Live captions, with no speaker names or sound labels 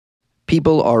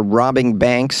People are robbing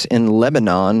banks in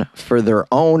Lebanon for their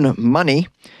own money.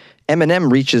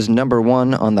 Eminem reaches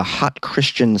 #1 on the Hot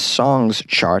Christian Songs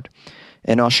chart.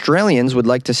 And Australians would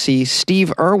like to see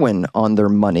Steve Irwin on their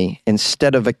money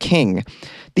instead of a king.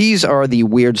 These are the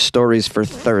weird stories for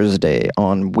Thursday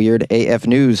on Weird AF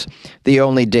News, the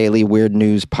only daily weird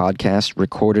news podcast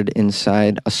recorded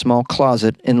inside a small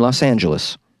closet in Los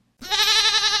Angeles.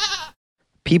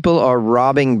 People are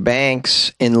robbing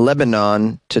banks in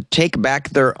Lebanon to take back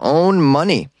their own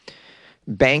money.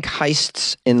 Bank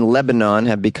heists in Lebanon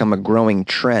have become a growing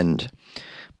trend.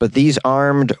 But these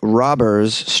armed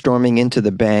robbers storming into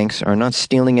the banks are not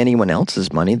stealing anyone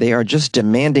else's money. They are just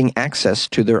demanding access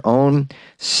to their own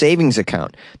savings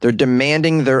account. They're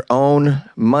demanding their own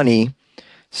money,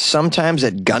 sometimes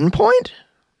at gunpoint?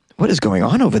 What is going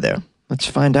on over there? Let's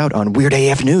find out on Weird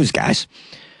AF News, guys.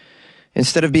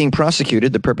 Instead of being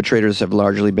prosecuted, the perpetrators have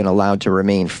largely been allowed to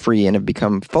remain free and have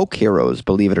become folk heroes,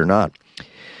 believe it or not.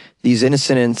 These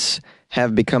incidents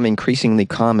have become increasingly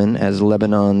common as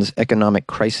Lebanon's economic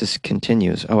crisis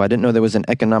continues. Oh, I didn't know there was an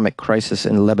economic crisis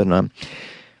in Lebanon.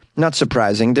 Not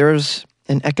surprising. There's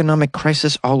an economic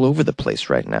crisis all over the place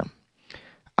right now.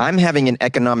 I'm having an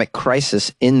economic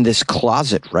crisis in this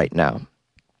closet right now.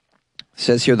 It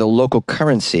says here the local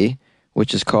currency,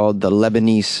 which is called the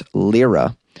Lebanese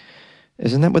lira.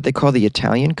 Isn't that what they call the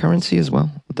Italian currency as well?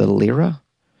 The lira?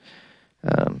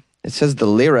 It says the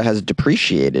lira has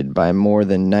depreciated by more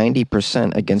than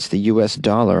 90% against the U.S.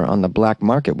 dollar on the black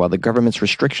market, while the government's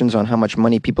restrictions on how much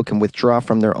money people can withdraw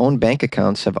from their own bank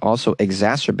accounts have also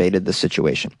exacerbated the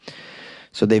situation.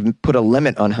 So they've put a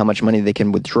limit on how much money they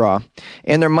can withdraw,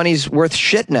 and their money's worth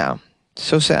shit now.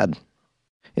 So sad.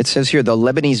 It says here the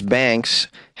Lebanese banks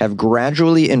have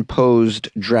gradually imposed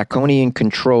draconian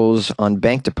controls on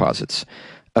bank deposits,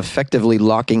 effectively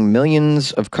locking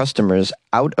millions of customers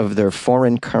out of their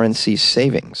foreign currency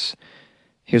savings.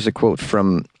 Here's a quote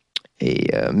from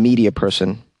a media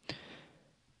person.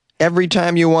 Every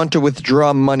time you want to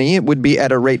withdraw money, it would be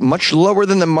at a rate much lower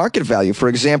than the market value. For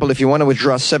example, if you want to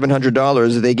withdraw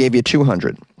 $700, they gave you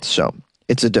 $200. So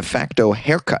it's a de facto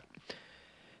haircut.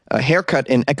 A haircut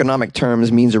in economic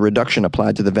terms means a reduction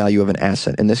applied to the value of an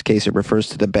asset. In this case, it refers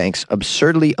to the bank's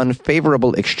absurdly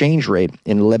unfavorable exchange rate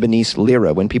in Lebanese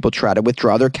lira when people try to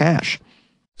withdraw their cash.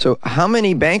 So how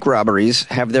many bank robberies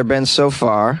have there been so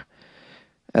far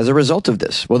as a result of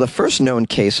this? Well, the first known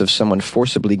case of someone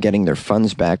forcibly getting their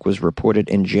funds back was reported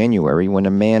in January when a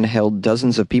man held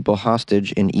dozens of people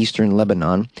hostage in eastern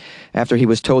Lebanon after he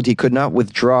was told he could not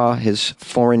withdraw his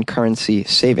foreign currency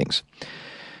savings.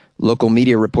 Local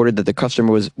media reported that the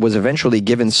customer was eventually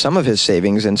given some of his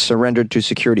savings and surrendered to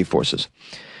security forces.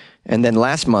 And then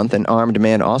last month, an armed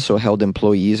man also held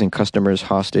employees and customers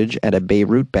hostage at a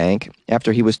Beirut bank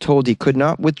after he was told he could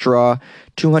not withdraw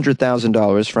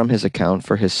 $200,000 from his account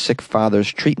for his sick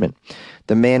father's treatment.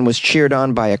 The man was cheered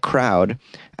on by a crowd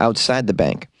outside the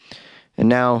bank. And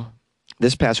now,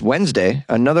 this past Wednesday,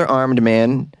 another armed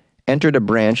man entered a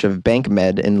branch of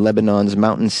BankMed in Lebanon's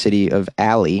mountain city of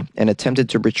Ali and attempted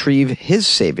to retrieve his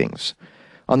savings.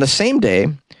 On the same day,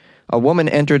 a woman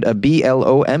entered a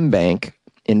BLOM bank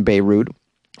in Beirut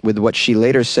with what she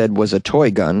later said was a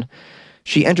toy gun.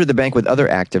 She entered the bank with other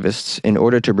activists in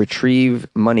order to retrieve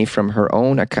money from her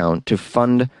own account to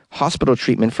fund hospital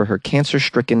treatment for her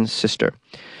cancer-stricken sister.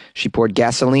 She poured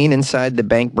gasoline inside the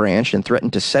bank branch and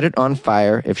threatened to set it on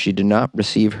fire if she did not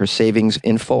receive her savings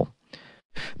in full.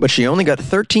 But she only got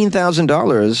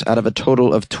 $13,000 out of a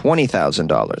total of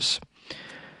 $20,000.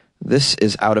 This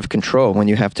is out of control when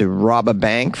you have to rob a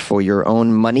bank for your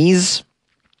own monies.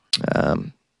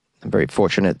 I'm very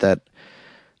fortunate that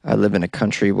I live in a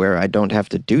country where I don't have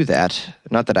to do that.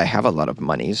 Not that I have a lot of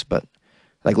monies, but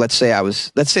like let's say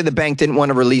the bank didn't want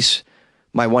to release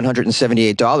my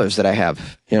 $178 that I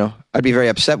have. I'd be very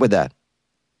upset with that.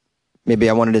 Maybe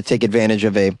I wanted to take advantage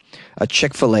of a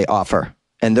Chick-fil-A offer.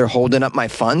 And they're holding up my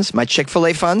funds, my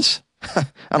Chick-fil-A funds?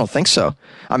 I don't think so.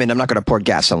 I mean, I'm not going to pour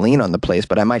gasoline on the place,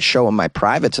 but I might show them my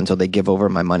privates until they give over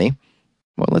my money.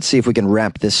 Well, let's see if we can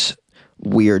wrap this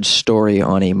weird story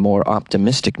on a more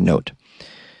optimistic note.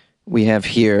 We have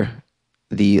here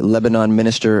the Lebanon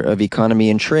Minister of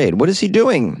Economy and Trade. What is he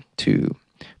doing to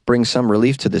bring some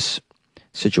relief to this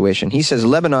situation? He says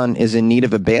Lebanon is in need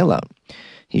of a bailout.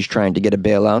 He's trying to get a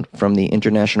bailout from the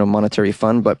International Monetary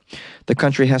Fund, but the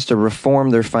country has to reform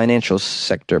their financial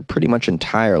sector pretty much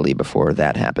entirely before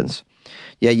that happens.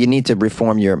 Yeah, you need to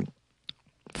reform your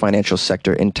financial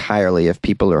sector entirely if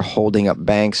people are holding up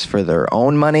banks for their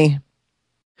own money.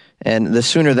 And the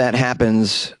sooner that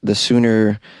happens, the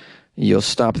sooner you'll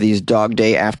stop these dog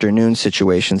day afternoon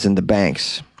situations in the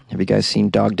banks. Have you guys seen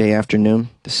Dog Day Afternoon,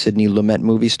 the Sidney Lumet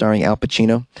movie starring Al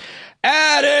Pacino?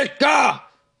 Attica!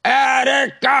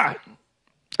 Attica!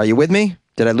 Are you with me?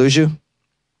 Did I lose you?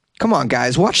 Come on,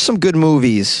 guys, watch some good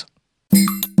movies.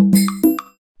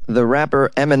 The rapper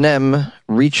Eminem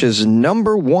reaches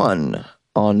number 1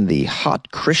 on the Hot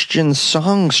Christian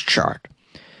Songs chart.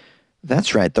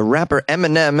 That's right, the rapper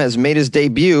Eminem has made his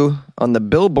debut on the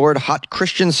Billboard Hot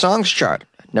Christian Songs chart.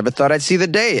 Never thought I'd see the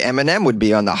day Eminem would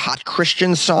be on the Hot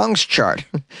Christian Songs chart.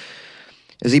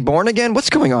 Is he born again? What's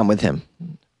going on with him?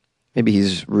 Maybe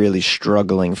he's really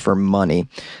struggling for money.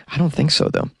 I don't think so,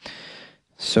 though.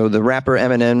 So the rapper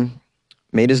Eminem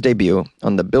made his debut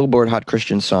on the Billboard Hot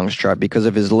Christian Songs chart because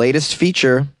of his latest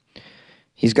feature.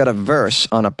 He's got a verse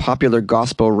on a popular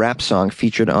gospel rap song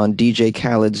featured on DJ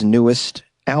Khaled's newest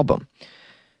album.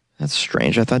 That's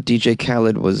strange. I thought DJ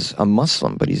Khaled was a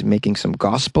Muslim, but he's making some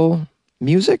gospel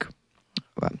music?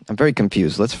 Well, I'm very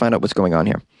confused. Let's find out what's going on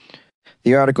here.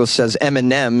 The article says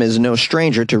Eminem is no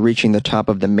stranger to reaching the top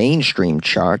of the mainstream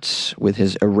charts with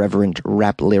his irreverent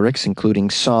rap lyrics,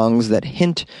 including songs that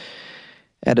hint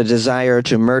at a desire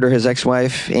to murder his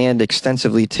ex-wife and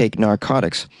extensively take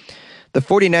narcotics. The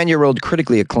 49-year-old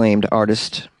critically acclaimed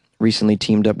artist recently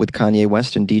teamed up with Kanye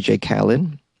West and DJ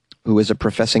Khaled, who is a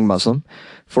professing Muslim,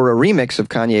 for a remix of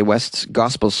Kanye West's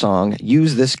gospel song,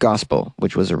 Use This Gospel,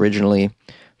 which was originally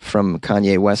from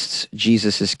Kanye West's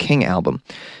Jesus is King album.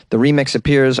 The remix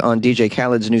appears on DJ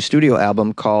Khaled's new studio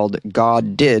album called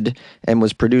God Did and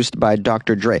was produced by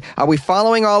Dr. Dre. Are we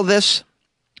following all this?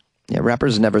 Yeah,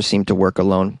 rappers never seem to work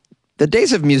alone. The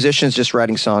days of musicians just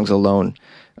writing songs alone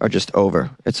are just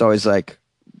over. It's always like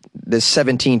there's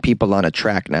 17 people on a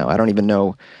track now. I don't even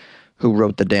know who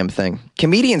wrote the damn thing.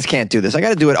 Comedians can't do this. I got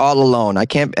to do it all alone. I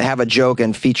can't have a joke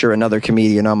and feature another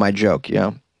comedian on my joke, you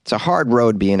know? It's a hard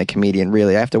road being a comedian,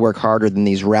 really. I have to work harder than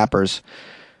these rappers.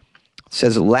 It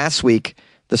says last week,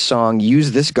 the song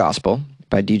Use This Gospel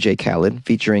by DJ Khaled,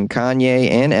 featuring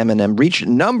Kanye and Eminem, reached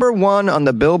number 1 on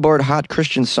the Billboard Hot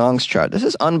Christian Songs chart. This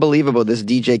is unbelievable, this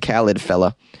DJ Khaled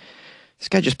fella. This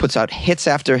guy just puts out hits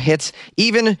after hits,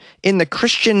 even in the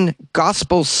Christian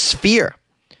gospel sphere.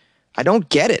 I don't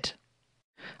get it.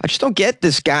 I just don't get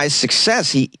this guy's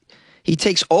success. He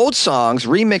takes old songs,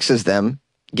 remixes them,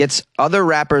 gets other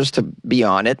rappers to be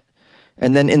on it,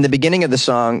 and then in the beginning of the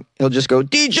song, he'll just go,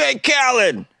 DJ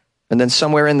Khaled! And then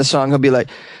somewhere in the song, he'll be like,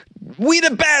 we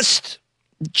the best!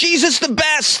 Jesus the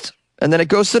best! And then it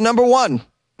goes to number 1.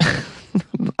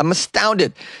 I'm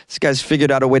astounded. This guy's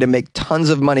figured out a way to make tons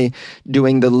of money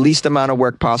doing the least amount of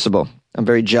work possible. I'm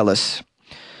very jealous.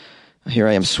 Here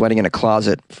I am sweating in a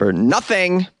closet for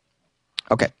nothing.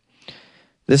 Okay.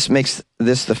 This makes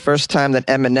this the first time that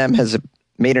Eminem has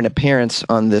made an appearance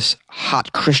on this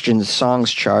Hot Christian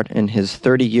Songs chart in his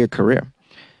 30-year career.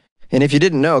 And if you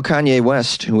didn't know, Kanye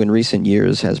West, who in recent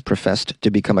years has professed to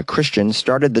become a Christian,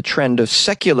 started the trend of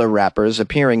secular rappers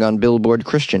appearing on Billboard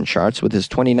Christian charts with his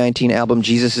 2019 album,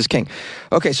 Jesus is King.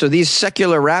 Okay, so these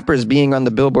secular rappers being on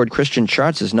the Billboard Christian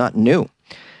charts is not new.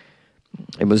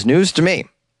 It was news to me.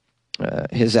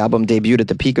 His album debuted at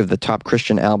the peak of the top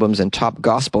Christian albums and top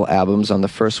gospel albums on the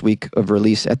first week of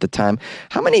release at the time.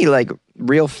 How many,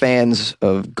 real fans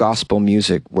of gospel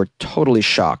music were totally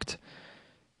shocked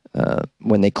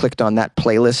when they clicked on that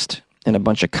playlist and a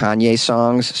bunch of Kanye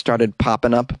songs started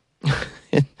popping up?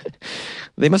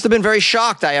 They must have been very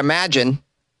shocked, I imagine.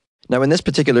 Now, in this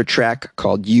particular track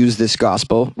called Use This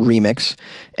Gospel Remix,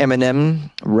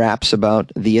 Eminem raps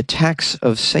about the attacks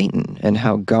of Satan and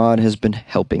how God has been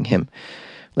helping him.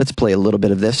 Let's play a little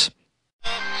bit of this.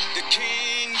 The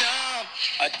kingdom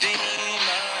of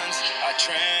demons are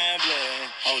trembling,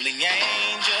 holy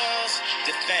angels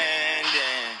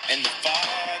defending, and the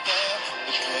Father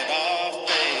will put our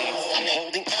faith. I'm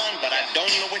holding on, but I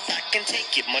don't know if I can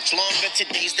take it much longer.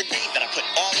 Today's the day that I put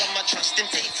all of my trust and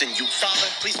faith in you, Father.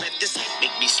 Please let this hit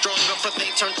make me stronger, for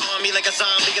they turn on me like a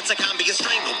zombie. It's like I'm being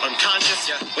strangled, unconscious.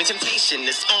 When temptation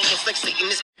is almost like Satan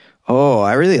is. Oh,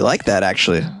 I really like that,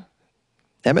 actually.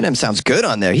 Eminem sounds good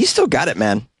on there. He's still got it,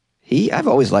 man. I've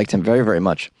always liked him very, very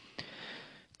much.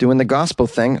 Doing the gospel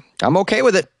thing, I'm okay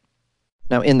with it.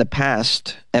 Now, in the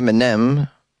past, Eminem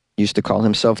used to call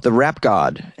himself the rap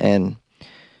god, and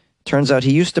turns out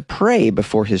he used to pray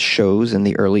before his shows in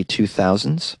the early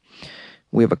 2000s.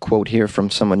 We have a quote here from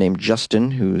someone named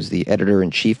Justin, who's the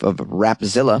editor-in-chief of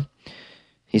Rapzilla.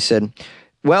 He said,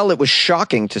 well, it was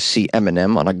shocking to see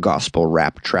Eminem on a gospel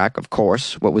rap track, of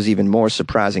course. What was even more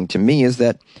surprising to me is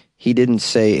that he didn't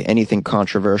say anything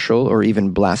controversial or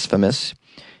even blasphemous.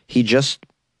 He just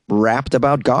rapped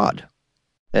about God.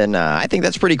 And I think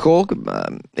that's pretty cool.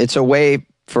 It's a way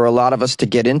for a lot of us to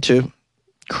get into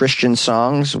Christian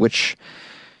songs, which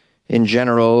in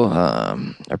general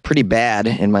are pretty bad,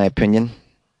 in my opinion.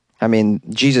 I mean,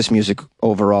 Jesus music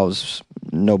overall is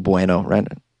no bueno, right?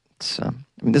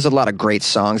 There's a lot of great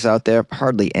songs out there,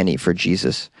 hardly any for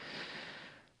Jesus.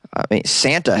 I mean,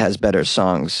 Santa has better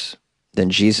songs than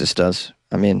Jesus does.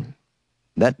 I mean,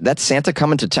 that Santa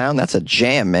Coming to Town, that's a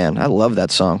jam, man. I love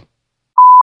that song.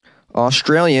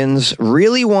 Australians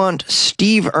really want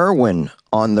Steve Irwin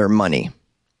on their money.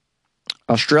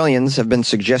 Australians have been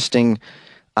suggesting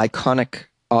iconic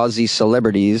Aussie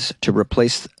celebrities to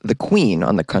replace the Queen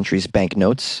on the country's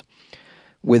banknotes,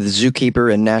 with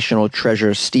zookeeper and national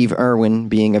treasure Steve Irwin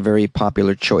being a very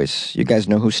popular choice. You guys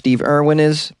know who Steve Irwin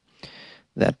is?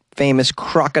 That famous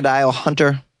crocodile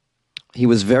hunter. He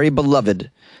was very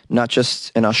beloved, not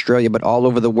just in Australia, but all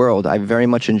over the world. I very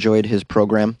much enjoyed his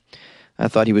program. I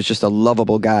thought he was just a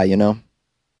lovable guy, you know?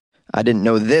 I didn't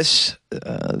know this.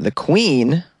 The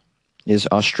Queen is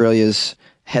Australia's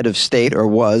head of state, or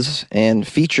was, and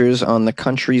features on the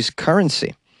country's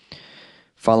currency.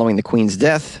 Following the Queen's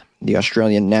death, the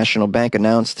Australian National Bank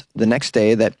announced the next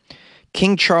day that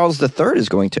King Charles III is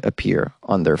going to appear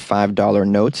on their $5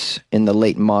 notes in the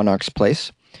late monarch's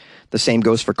place. The same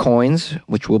goes for coins,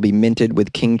 which will be minted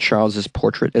with King Charles's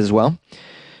portrait as well.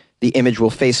 The image will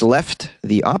face left,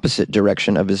 the opposite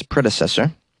direction of his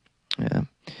predecessor.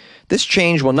 This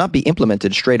change will not be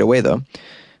implemented straight away, though.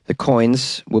 The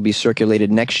coins will be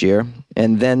circulated next year,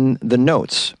 and then the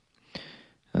notes.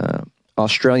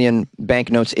 Australian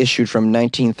banknotes issued from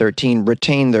 1913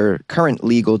 retain their current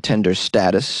legal tender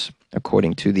status,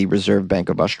 according to the Reserve Bank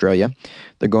of Australia.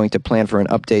 They're going to plan for an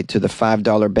update to the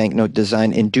 $5 banknote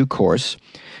design in due course.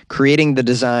 Creating the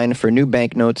design for new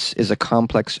banknotes is a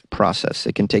complex process.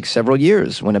 It can take several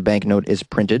years when a banknote is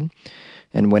printed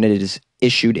and when it is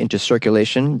issued into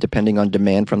circulation, depending on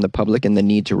demand from the public and the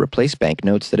need to replace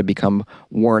banknotes that have become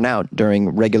worn out during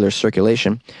regular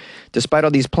circulation. Despite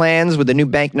all these plans with the new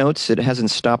banknotes, it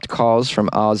hasn't stopped calls from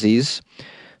Aussies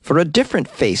for a different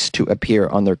face to appear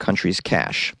on their country's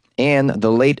cash. And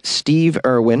the late Steve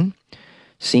Irwin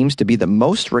seems to be the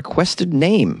most requested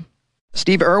name.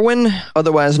 Steve Irwin,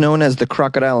 otherwise known as the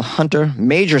Crocodile Hunter,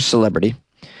 major celebrity.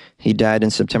 He died in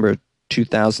September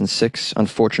 2006,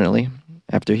 unfortunately,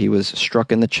 after he was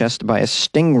struck in the chest by a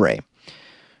stingray.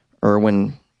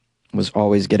 Irwin was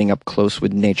always getting up close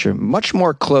with nature, much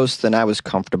more close than I was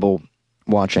comfortable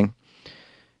watching.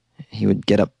 He would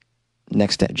get up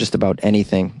next to just about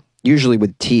anything, usually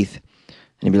with teeth,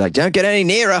 and he'd be like, "Don't get any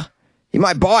nearer, he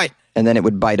might bite," and then it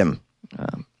would bite him.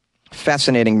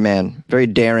 Fascinating man, very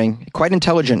daring, quite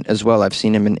intelligent as well. I've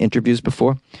seen him in interviews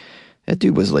before. That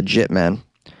dude was legit, man.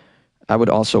 I would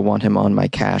also want him on my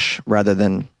cash rather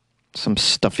than some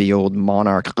stuffy old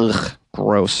monarch. Ugh,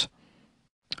 gross.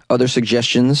 Other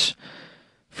suggestions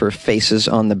for faces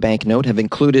on the banknote have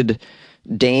included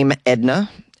Dame Edna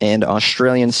and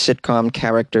Australian sitcom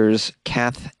characters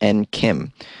Kath and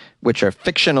Kim, which are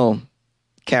fictional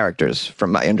characters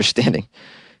from my understanding.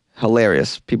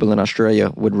 Hilarious. People in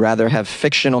Australia would rather have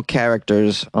fictional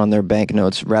characters on their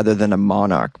banknotes rather than a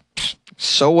monarch.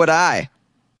 So would I.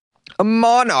 A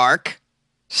monarch?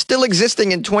 Still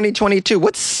existing in 2022.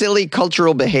 What silly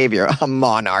cultural behavior. A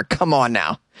monarch. Come on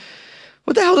now.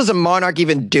 What the hell does a monarch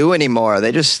even do anymore?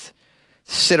 They just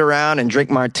sit around and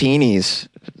drink martinis,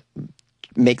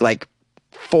 make like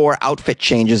 4 outfit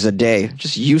changes a day.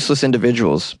 Just useless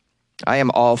individuals. I am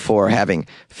all for having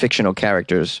fictional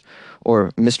characters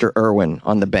or Mr. Irwin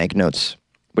on the banknotes.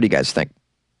 What do you guys think?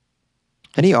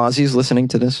 Any Aussies listening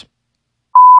to this?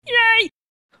 Yay!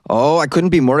 Oh, I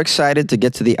couldn't be more excited to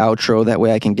get to the outro. That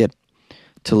way I can get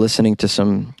to listening to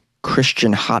some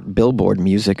Christian hot billboard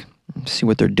music. See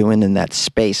what they're doing in that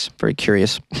space. Very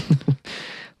curious. I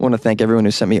want to thank everyone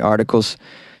who sent me articles.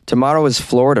 Tomorrow is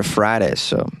Florida Friday,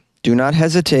 so do not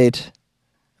hesitate,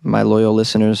 my loyal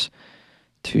listeners,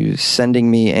 to sending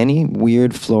me any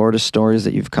weird Florida stories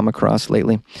that you've come across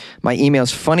lately. My email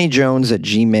is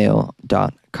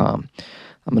funnyjones@gmail.com.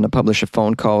 I'm going to publish a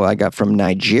phone call I got from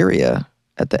Nigeria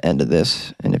at the end of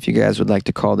this. And if you guys would like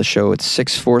to call the show, it's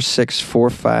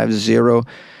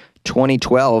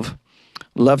 646-450-2012.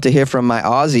 Love to hear from my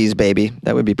Aussies, baby.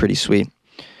 That would be pretty sweet.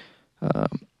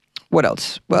 What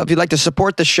else? Well, if you'd like to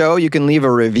support the show, you can leave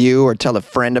a review or tell a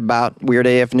friend about Weird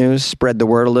AF News. Spread the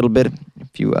word a little bit.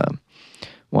 If you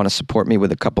want to support me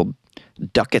with a couple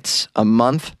ducats a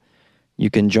month, you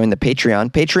can join the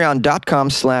Patreon,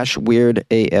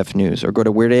 patreon.com/weirdafnews, or go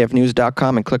to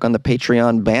weirdafnews.com and click on the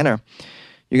Patreon banner.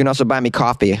 You can also buy me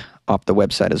coffee off the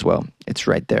website as well. It's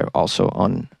right there also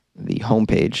on the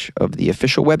homepage of the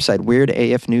official website,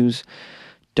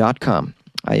 weirdafnews.com.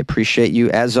 I appreciate you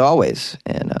as always.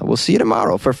 And we'll see you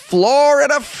tomorrow for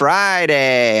Florida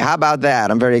Friday. How about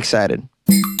that? I'm very excited.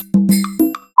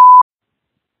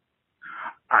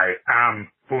 I am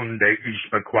Funde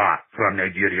Ishbakwa from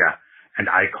Nigeria, and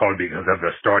I call because of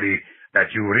the story that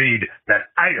you read that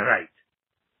I write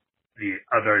the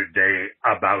other day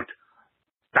about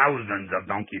thousands of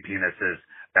donkey penises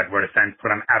that were sent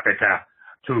from Africa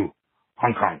to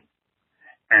Hong Kong.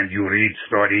 And you read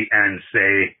story and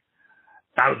say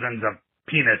thousands of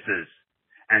penises,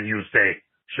 and you say,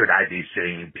 should I be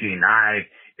saying peni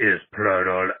is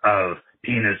plural of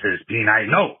penises, peni?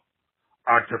 No.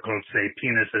 Articles say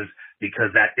penises because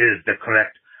that is the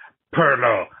correct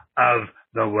plural of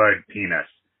the word penis.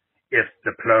 If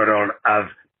the plural of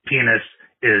penis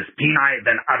is peni,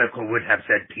 then article would have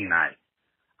said peni.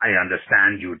 I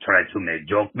understand you try to make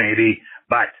joke maybe,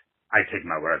 but I take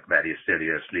my work very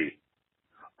seriously.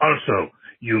 Also,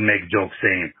 you make jokes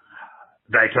saying,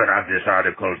 writer of this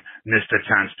article missed a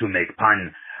chance to make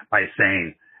pun by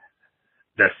saying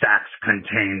the sacks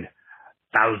contained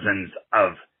thousands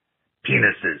of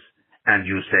penises, and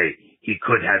you say he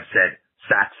could have said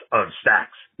sacks of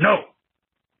sacks. No!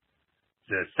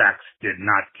 The sacks did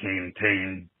not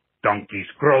contain donkey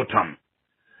scrotum.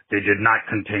 They did not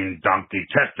contain donkey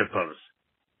testicles.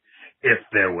 If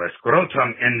there was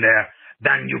scrotum in there,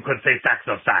 then you could say sacks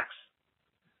of sacks.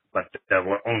 But there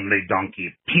were only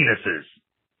donkey penises.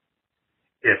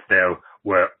 If there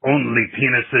were only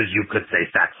penises, you could say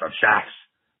sacks of shafts,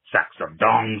 sacks of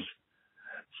dongs,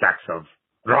 sacks of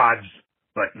rods,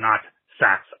 but not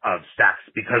sacks of sacks,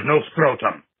 because no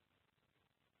scrotum.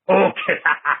 Okay,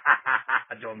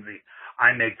 Jonesy,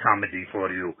 I make comedy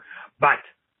for you, but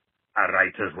a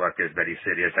writer's work is very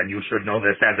serious, and you should know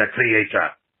this as a creator.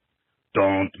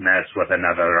 Don't mess with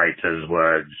another writer's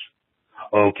words.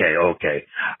 Okay.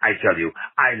 I tell you,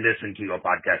 I listen to your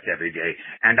podcast every day,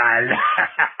 and I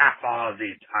laugh all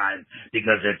the time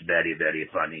because it's very, very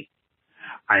funny.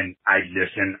 I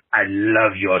listen. I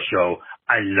love your show.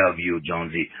 I love you,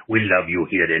 Jonesy. We love you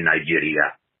here in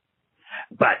Nigeria.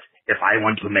 But if I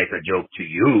want to make a joke to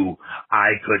you,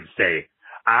 I could say,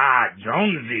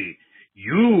 Jonesy,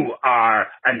 you are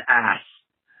an ass.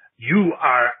 You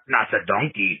are not a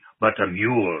donkey, but a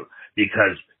mule,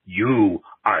 because you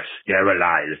are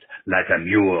sterilized like a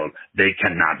mule. They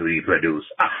cannot reproduce.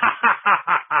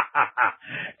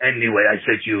 Anyway, I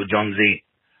said to you, Jonesy,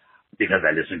 because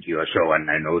I listen to your show and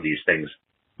I know these things.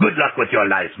 Good luck with your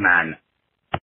life, man.